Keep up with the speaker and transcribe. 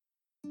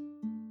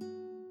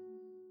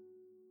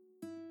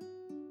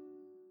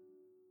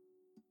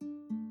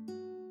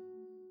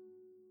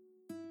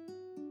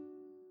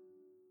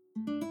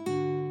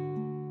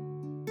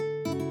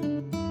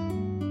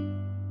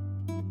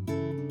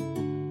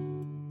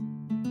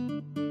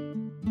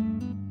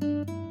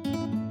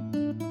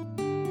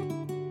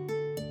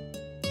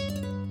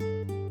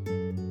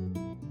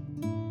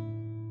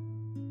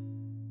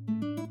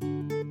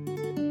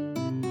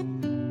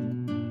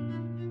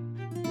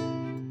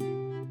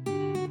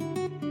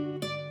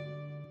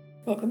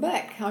Welcome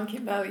back. I'm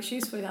Kim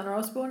Bailey-Hughes for Anna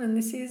Osborne, and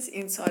this is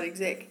Inside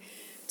Exec.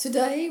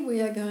 Today we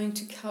are going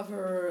to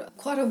cover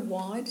quite a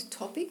wide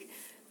topic,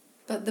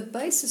 but the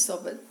basis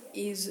of it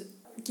is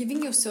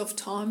giving yourself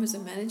time as a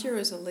manager,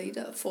 as a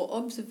leader, for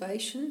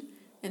observation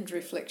and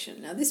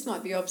reflection. Now, this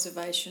might be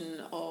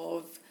observation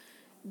of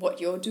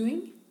what you're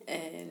doing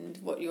and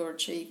what you're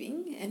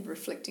achieving and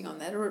reflecting on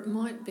that, or it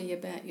might be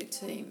about your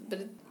team,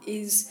 but it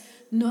is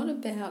not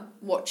about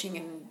watching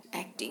and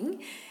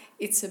acting.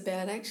 It's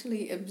about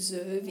actually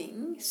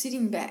observing,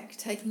 sitting back,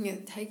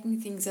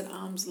 taking things at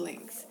arm's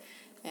length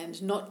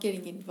and not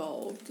getting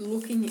involved,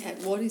 looking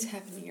at what is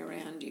happening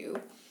around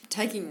you,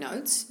 taking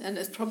notes. And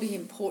it's probably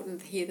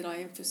important here that I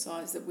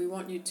emphasise that we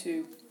want you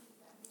to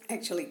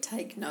actually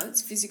take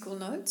notes, physical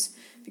notes,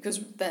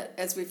 because that,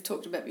 as we've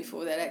talked about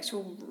before, that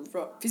actual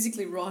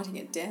physically writing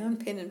it down,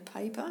 pen and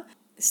paper,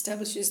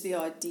 establishes the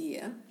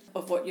idea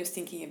of what you're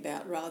thinking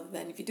about, rather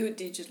than if you do it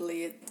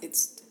digitally,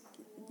 it's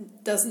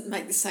doesn't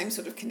make the same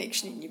sort of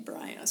connection in your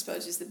brain, I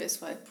suppose, is the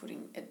best way of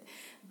putting it.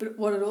 But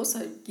what it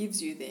also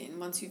gives you then,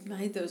 once you've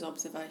made those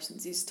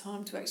observations, is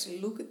time to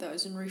actually look at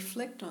those and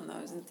reflect on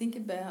those and think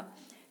about,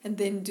 and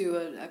then do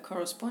a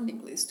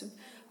corresponding list of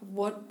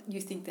what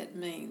you think that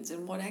means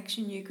and what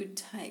action you could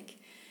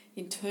take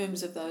in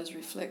terms of those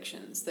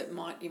reflections that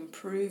might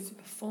improve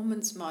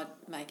performance, might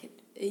make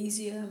it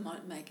easier,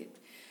 might make it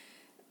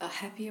a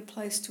happier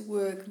place to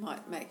work,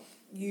 might make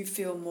you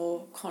feel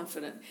more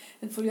confident.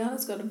 And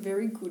Fuliana's got a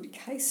very good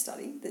case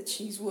study that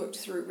she's worked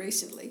through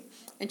recently,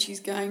 and she's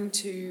going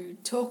to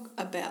talk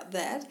about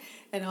that.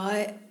 And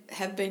I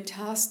have been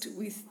tasked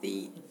with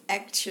the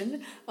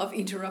action of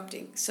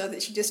interrupting so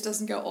that she just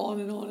doesn't go on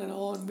and on and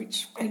on,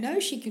 which I know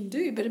she can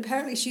do, but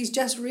apparently she's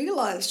just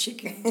realised she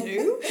can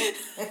do.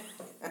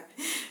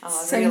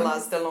 I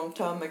realised a long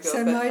time ago.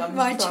 So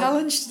my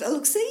challenge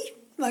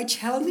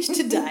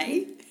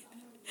today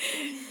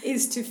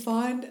is to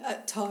find a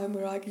time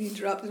where I can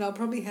interrupt, and I'll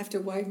probably have to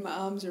wave my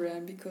arms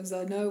around, because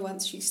I know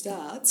once she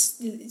starts,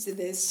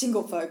 there's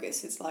single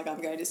focus. It's like,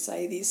 I'm going to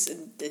say this,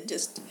 and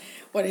just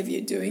whatever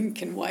you're doing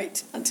can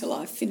wait until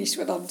I finish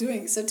what I'm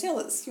doing. So tell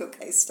us your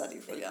case study,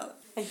 Fuliana.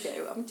 Okay,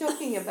 I'm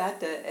talking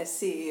about a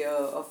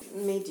CEO of a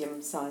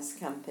medium-sized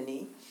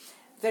company,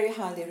 very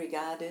highly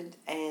regarded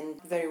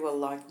and very well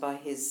liked by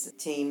his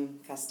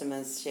team,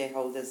 customers,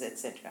 shareholders,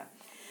 etc.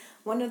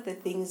 One of the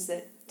things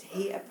that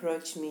he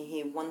approached me,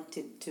 he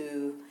wanted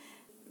to,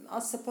 I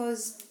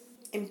suppose,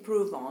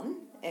 improve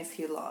on, if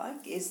you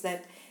like, is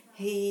that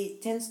he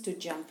tends to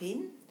jump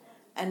in,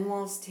 and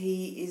whilst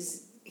he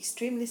is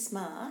extremely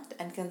smart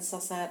and can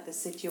suss out the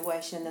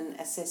situation and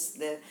assess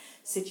the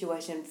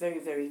situation very,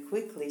 very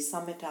quickly,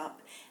 sum it up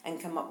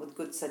and come up with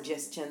good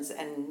suggestions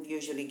and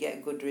usually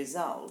get good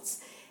results,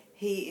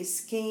 he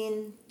is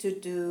keen to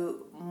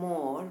do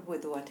more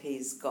with what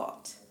he's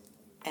got.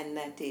 And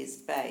that is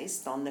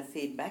based on the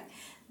feedback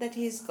that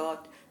he's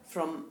got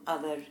from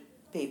other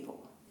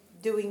people.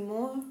 Doing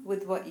more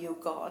with what you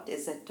got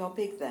is a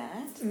topic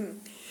that...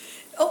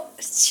 Oh,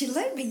 she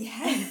let me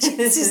have it.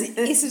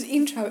 This is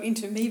intro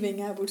into me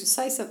being able to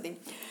say something.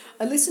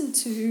 I listened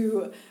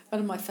to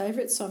one of my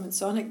favourites, Simon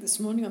Sinek, this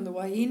morning on the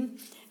way in,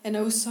 and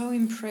I was so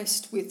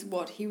impressed with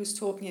what he was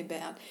talking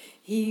about.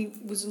 He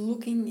was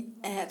looking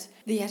at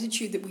the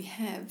attitude that we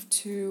have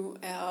to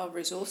our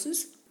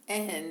resources,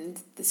 and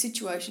the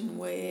situation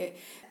where,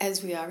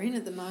 as we are in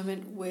at the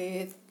moment,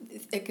 where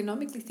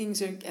economically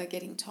things are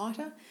getting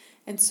tighter,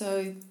 and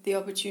so the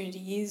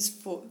opportunity is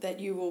for that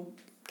you will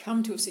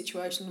come to a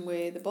situation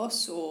where the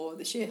boss or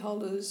the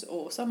shareholders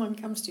or someone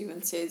comes to you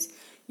and says,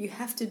 you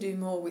have to do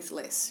more with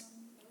less.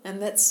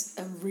 And that's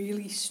a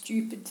really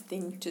stupid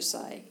thing to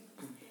say.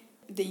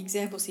 The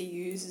examples he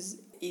uses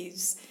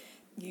is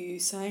you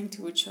saying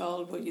to a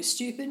child, well, you're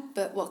stupid,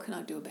 but what can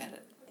I do about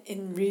it?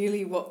 And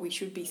really what we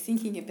should be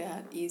thinking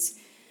about is,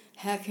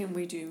 how can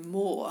we do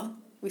more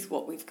with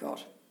what we've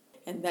got?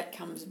 And that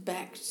comes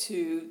back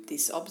to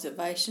this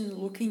observation,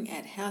 looking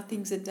at how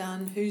things are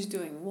done, who's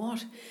doing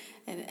what,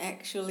 and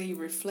actually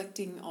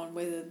reflecting on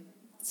whether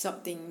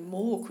something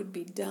more could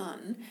be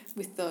done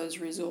with those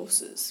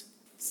resources.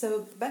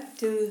 So back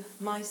to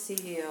my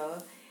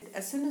CEO.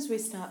 As soon as we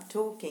start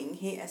talking,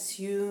 he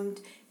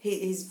assumed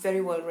he's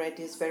very well read,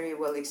 he's very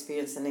well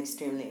experienced and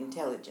extremely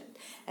intelligent.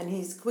 And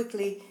he's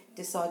quickly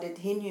decided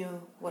he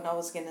knew what I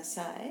was going to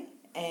say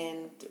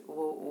and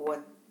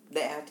what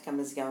the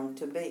outcome is going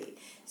to be.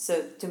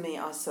 So to me,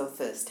 I saw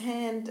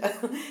firsthand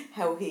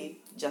how he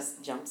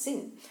just jumps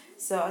in.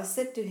 So I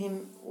said to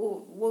him,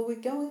 well, we're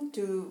going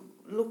to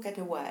look at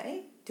a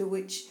way to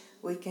which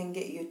we can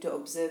get you to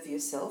observe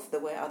yourself the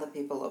way other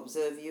people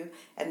observe you,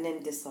 and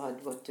then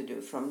decide what to do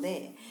from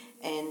there.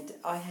 And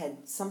I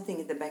had something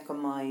in the back of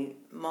my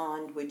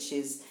mind, which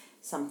is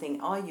something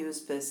I use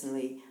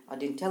personally. I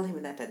didn't tell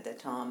him that at the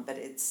time, but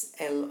it's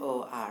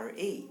LORE.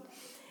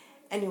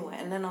 Anyway,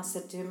 and then I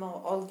said to him,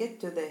 I'll get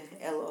to the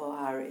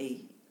LORE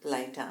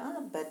later,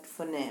 but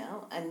for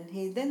now. And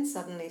he then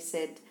suddenly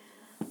said,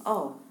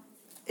 oh,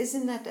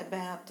 isn't that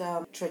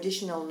about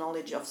traditional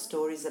knowledge of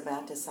stories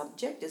about a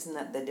subject? Isn't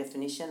that the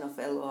definition of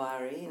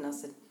LORE? And I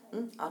said,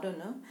 I don't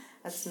know.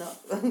 That's not.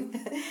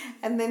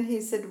 And then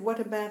he said, what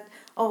about,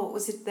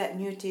 was it that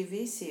new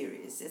TV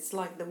series? It's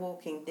like The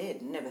Walking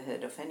Dead. Never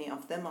heard of any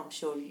of them. I'm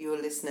sure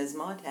your listeners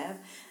might have.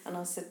 And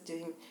I said to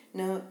him,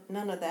 no,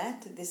 none of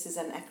that. This is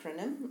an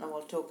acronym. I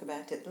will talk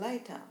about it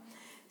later.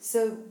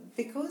 So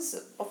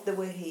because of the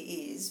way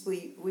he is,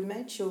 we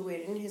made sure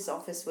we're in his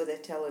office with a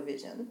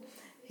television.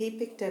 He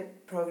picked a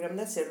program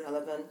that's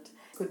irrelevant,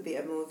 could be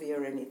a movie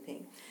or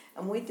anything.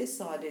 And we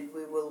decided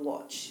we will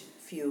watch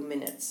a few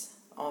minutes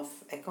of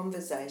a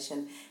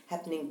conversation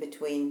happening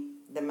between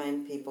the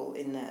main people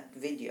in that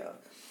video.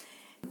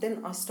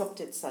 Then I stopped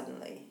it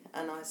suddenly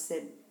and I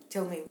said,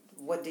 tell me,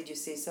 what did you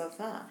see so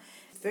far?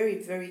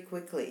 Very, very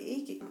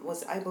quickly, he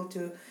was able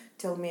to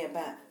tell me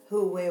about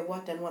who, where,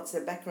 what, and what's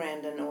the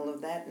background and all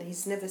of that. And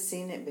he's never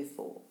seen it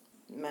before.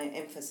 May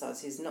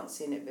emphasize, he's not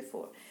seen it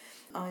before.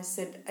 I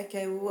said,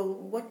 okay, well,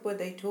 what were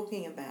they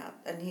talking about?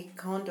 And he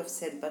kind of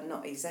said, but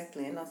not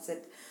exactly. And I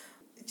said,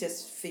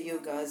 just for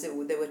you guys, they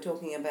were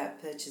talking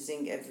about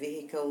purchasing a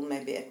vehicle,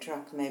 maybe a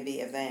truck, maybe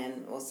a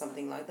van or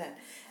something like that.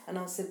 And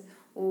I said,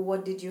 well,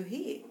 what did you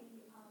hear?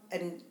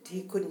 And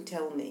he couldn't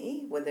tell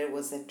me whether it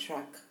was a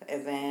truck, a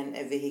van,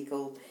 a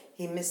vehicle.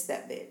 He missed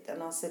that bit.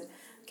 And I said,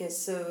 okay,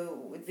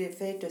 so it would be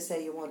fair to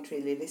say you weren't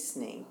really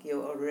listening.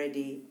 You're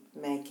already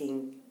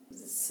making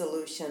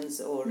solutions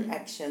or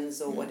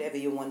actions or whatever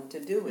you want to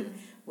do with.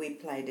 We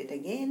played it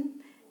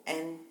again,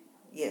 and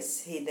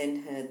yes, he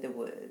then heard the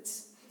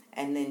words.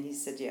 And then he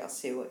said, yeah, I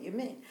see what you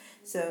mean.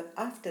 So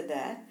after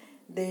that,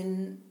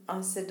 then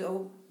I said,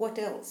 oh, what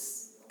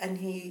else? And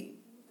he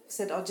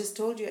said, I just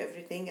told you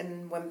everything,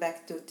 and went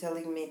back to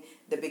telling me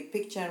the big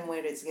picture and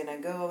where it's going to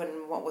go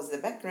and what was the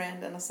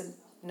background. And I said,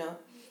 no,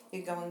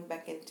 you're going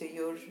back into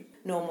your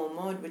normal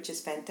mode, which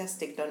is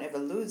fantastic. Don't ever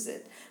lose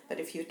it. But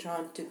if you're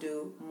trying to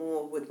do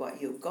more with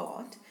what you've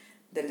got,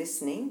 the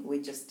listening,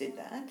 we just did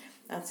that.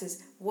 And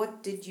says,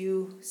 what did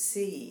you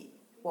see?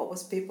 What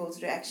was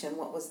people's reaction?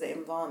 What was the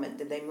environment?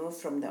 Did they move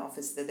from the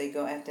office? Did they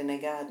go out in a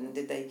garden?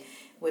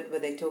 What were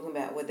they talking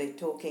about? Were they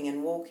talking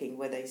and walking?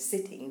 Were they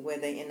sitting? Were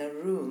they in a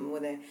room? Were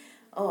they,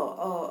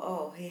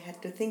 he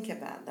had to think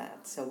about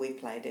that. So we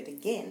played it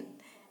again.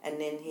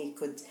 And then he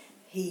could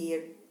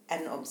hear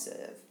and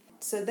observe.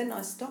 So then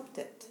I stopped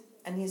it.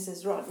 And he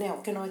says, right, now,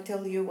 can I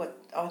tell you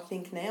what I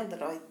think now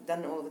that I've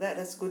done all of that?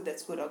 That's good.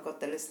 I've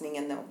got the listening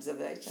and the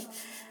observation.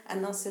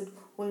 And I said,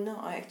 well, no,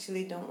 I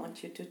actually don't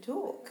want you to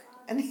talk.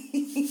 And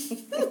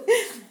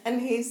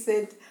he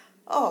said,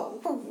 oh,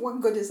 well,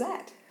 what good is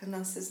that? And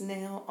I says,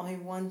 now I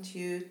want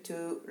you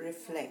to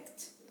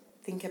reflect.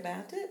 Think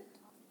about it,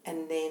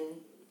 and then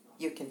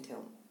you can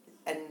tell.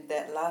 And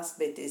that last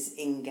bit is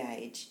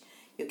engage.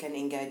 You can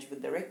engage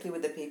directly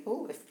with the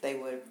people, if they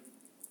were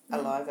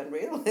alive and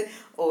real,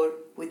 or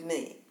with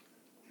me.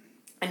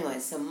 Anyway,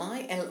 so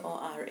my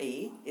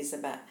LORE is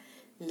about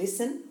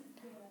listen,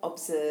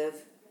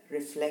 observe,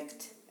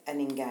 reflect, and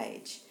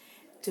engage.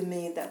 To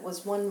me, that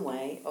was one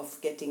way of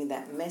getting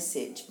that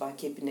message by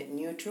keeping it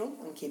neutral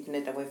and keeping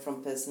it away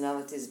from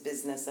personalities,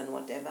 business, and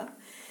whatever.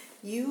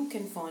 You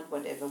can find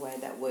whatever way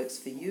that works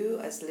for you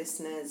as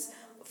listeners,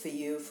 for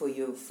you, for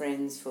your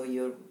friends, for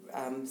your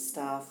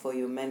staff, for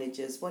your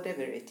managers,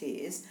 whatever it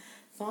is.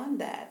 Find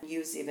that.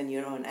 Use even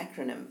your own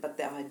acronym. But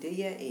the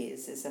idea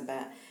is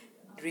about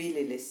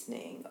really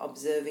listening,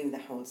 observing the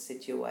whole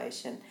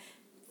situation.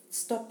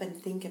 Stop and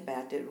think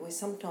about it. We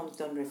sometimes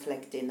don't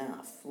reflect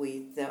enough.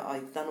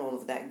 I've done all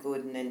of that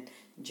good and then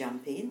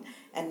jump in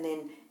and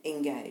then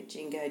engage.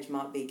 Engage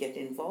might be get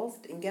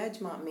involved. Engage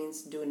might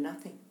means do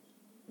nothing.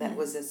 That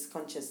was a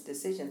conscious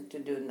decision to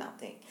do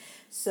nothing.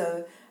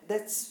 So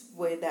that's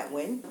where that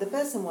went. The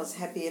person was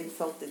happy and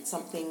felt it's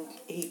something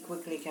he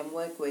quickly can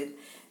work with.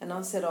 And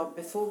I said,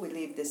 before we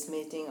leave this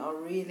meeting, I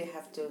really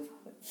have to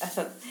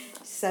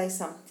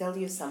tell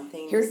you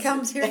something. Here it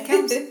comes.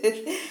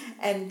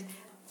 And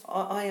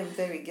I am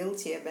very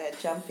guilty about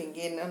jumping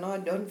in, and I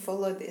don't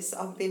follow this.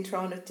 I've been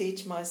trying to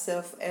teach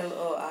myself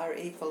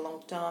LORE for a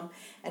long time,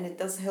 and it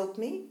does help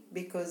me,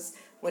 because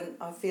when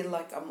I feel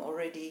like I'm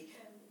already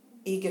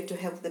eager to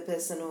help the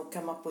person or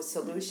come up with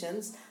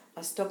solutions,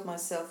 I stop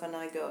myself and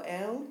I go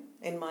L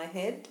in my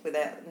head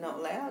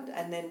not loud,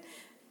 and then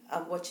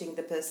I'm watching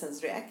the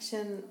person's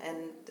reaction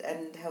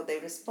and how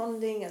they're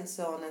responding and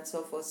so on and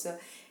so forth. So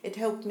it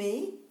helped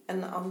me,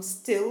 and I'm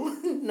still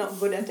not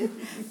good at it,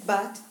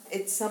 but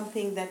it's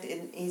something that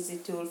an easy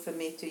tool for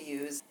me to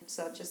use.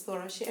 So I just thought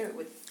I'd share it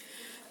with you.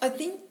 I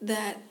think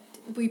that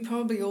we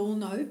probably all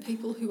know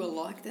people who are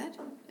like that,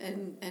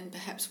 and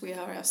perhaps we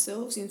are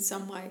ourselves in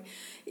some way.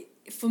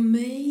 For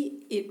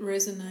me, it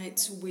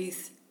resonates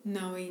with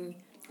knowing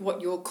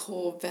what your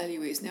core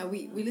value is. Now,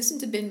 we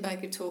listened to Ben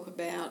Baker talk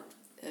about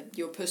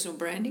your personal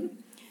branding,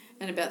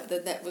 and about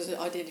that was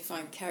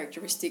identifying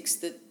characteristics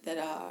that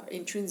are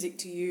intrinsic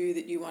to you,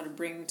 that you want to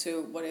bring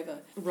to whatever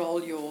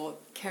role you're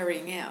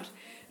carrying out.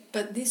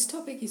 But this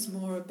topic is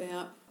more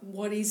about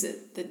what is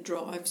it that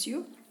drives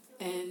you,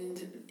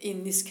 And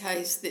in this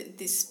case,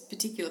 this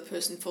particular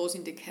person falls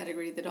into a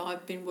category that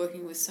I've been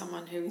working with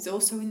someone who is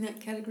also in that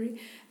category,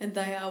 and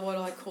they are what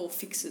I call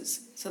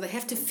fixers. So they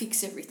have to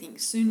fix everything.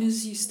 As soon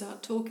as you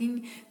start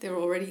talking, they're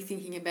already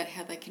thinking about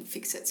how they can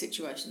fix that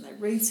situation. They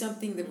read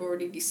something, they've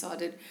already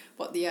decided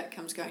what the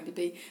outcome's going to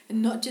be.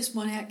 And not just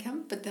one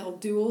outcome, but they'll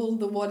do all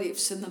the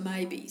what-ifs and the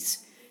maybes.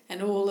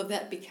 And all of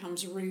that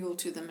becomes real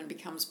to them and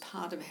becomes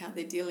part of how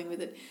they're dealing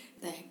with it.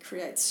 They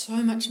create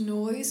so much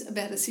noise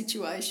about a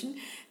situation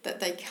that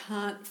they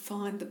can't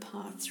find the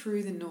path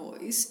through the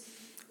noise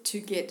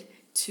to get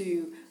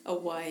to a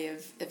way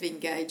of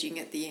engaging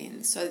at the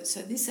end. So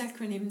this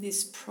acronym,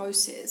 this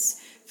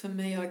process, for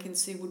me, I can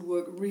see would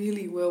work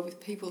really well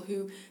with people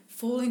who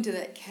fall into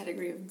that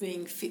category of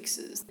being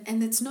fixers.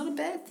 And it's not a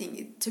bad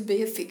thing to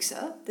be a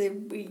fixer.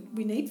 We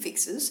need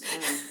fixers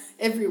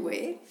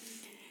everywhere.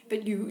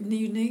 But you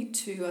need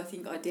to, I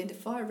think,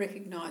 identify,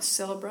 recognise,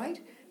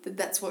 celebrate that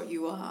that's what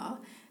you are,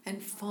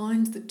 and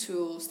find the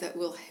tools that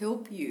will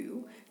help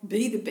you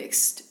be the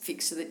best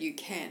fixer that you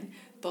can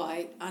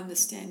by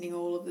understanding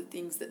all of the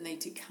things that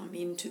need to come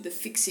into the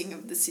fixing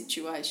of the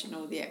situation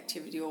or the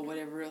activity or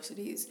whatever else it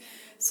is.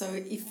 So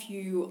if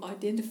you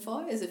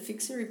identify as a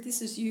fixer, if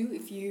this is you,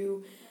 if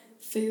you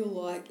feel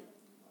like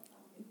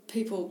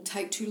people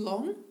take too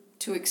long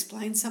to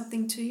explain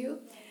something to you,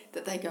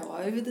 that they go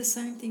over the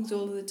same things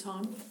all of the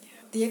time,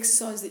 the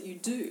exercise that you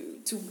do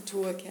to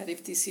work out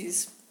if this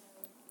is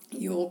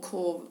your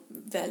core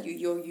value,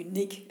 your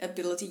unique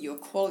ability, your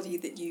quality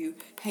that you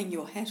hang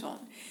your hat on,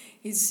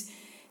 is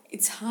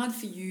it's hard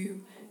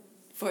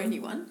for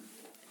anyone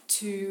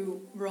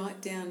to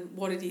write down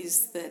what it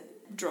is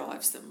that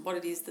drives them, what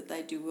it is that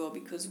they do well,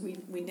 because we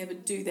never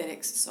do that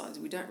exercise.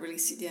 We don't really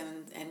sit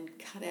down and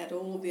cut out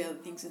all of the other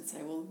things and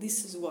say, well,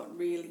 this is what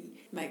really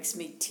makes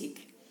me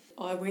tick.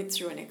 I went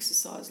through an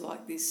exercise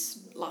like this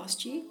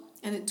last year,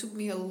 and it took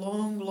me a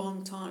long,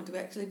 long time to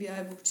actually be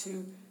able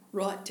to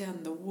write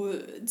down the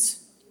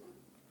words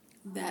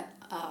that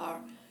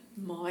are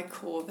my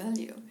core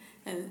value.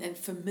 And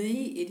for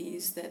me, it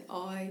is that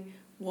I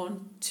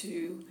want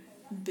to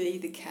be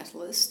the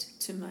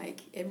catalyst to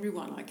make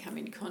everyone I come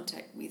in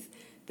contact with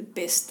the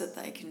best that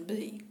they can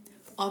be.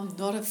 I'm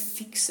not a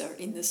fixer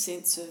in the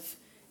sense of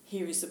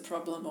here is the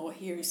problem or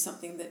here is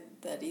something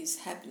that is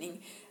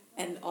happening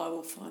and I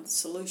will find the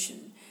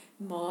solution.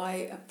 My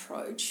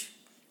approach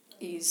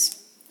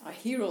is I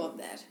hear all of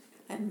that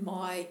and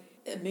my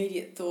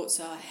immediate thoughts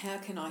are how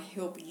can I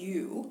help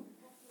you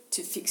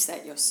to fix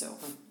that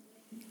yourself?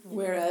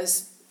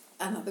 Whereas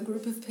another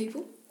group of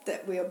people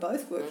that we are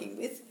both working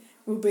with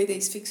will be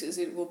these fixers.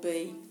 It will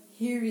be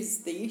here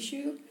is the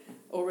issue.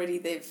 Already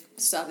they've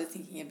started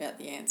thinking about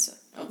the answer,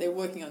 or they're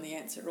working on the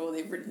answer, or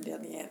they've written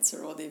down the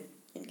answer, or they've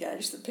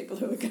engaged the people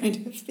who are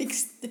going to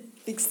fix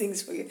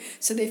things for you.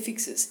 So they're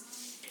fixers.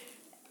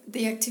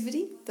 The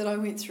activity that I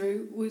went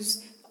through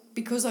was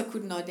because I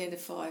couldn't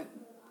identify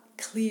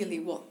clearly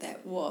what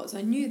that was.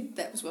 I knew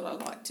that was what I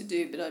liked to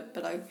do,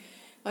 but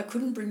I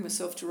couldn't bring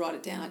myself to write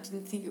it down. I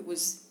didn't think it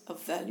was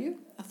of value.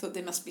 I thought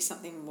there must be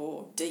something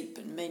more deep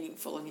and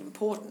meaningful and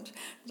important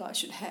that I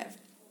should have.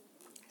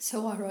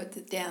 So I wrote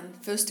that down,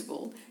 first of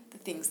all, the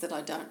things that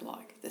I don't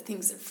like, the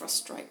things that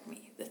frustrate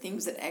me, the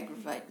things that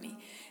aggravate me.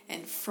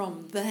 And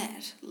from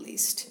that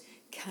list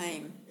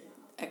came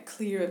a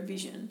clearer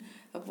vision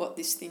of what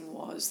this thing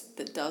was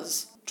that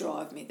does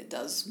drive me, that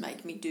does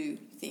make me do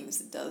things,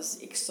 that does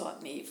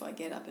excite me if I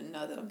get up and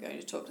know that I'm going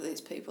to talk to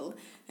these people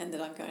and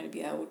that I'm going to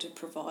be able to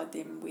provide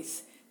them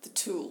with the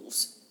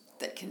tools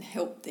that can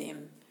help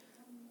them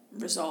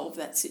resolve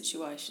that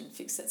situation,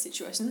 fix that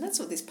situation. And that's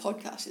what this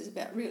podcast is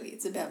about, really.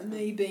 It's about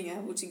me being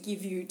able to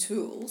give you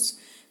tools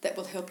that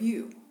will help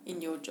you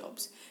in your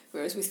jobs.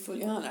 Whereas with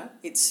Fuliana,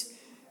 it's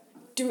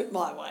do it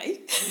my way.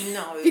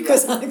 No.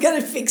 Because I'm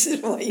going to fix it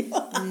for you. No,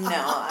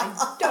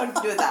 I don't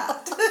do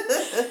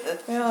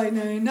that. Well, I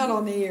know, not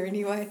on the air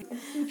anyway.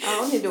 I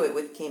only do it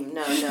with Kim.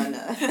 No.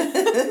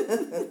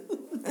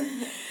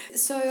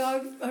 So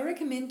I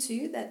recommend to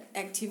you that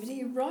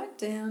activity. Write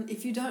down,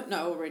 if you don't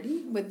know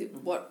already,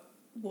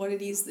 what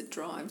it is that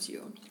drives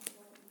you,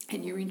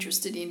 and you're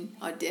interested in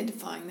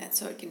identifying that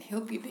so it can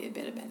help you be a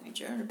better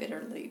manager and a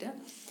better leader,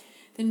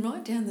 then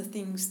write down the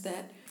things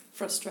that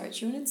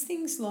frustrate you. And it's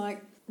things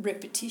like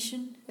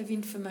repetition of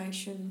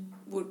information.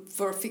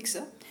 For a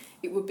fixer,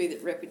 it would be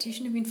that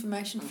repetition of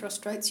information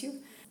frustrates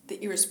you,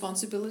 the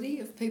irresponsibility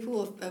of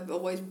people of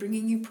always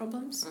bringing you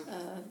problems,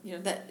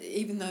 that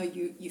even though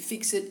you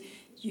fix it,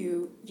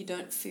 you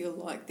don't feel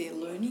like they're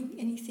learning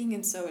anything,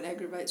 and so it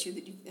aggravates you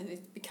and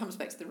it comes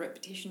back to the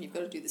repetition. You've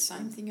got to do the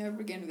same thing over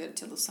again. You've got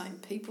to tell the same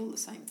people the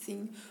same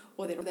thing,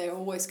 or they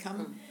always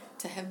come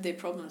to have their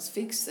problems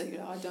fixed. So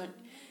I don't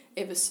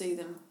ever see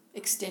them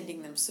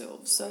extending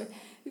themselves. So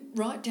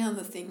write down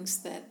the things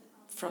that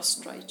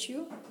frustrate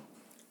you,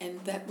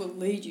 and that will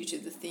lead you to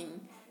the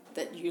thing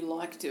that you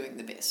like doing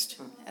the best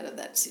out of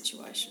that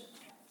situation.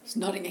 It's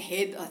nodding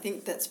ahead. I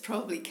think that's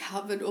probably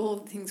covered all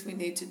the things we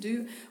need to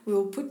do.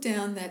 We'll put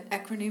down that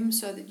acronym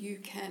so that you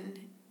can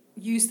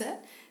use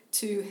that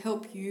to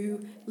help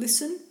you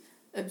listen,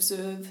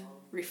 observe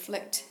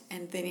reflect,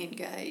 and then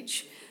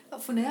engage.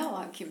 But for now,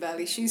 I'm Kim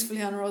Bailey, she's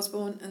Fuliana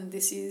Osborne, and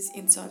this is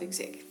Inside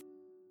Exec.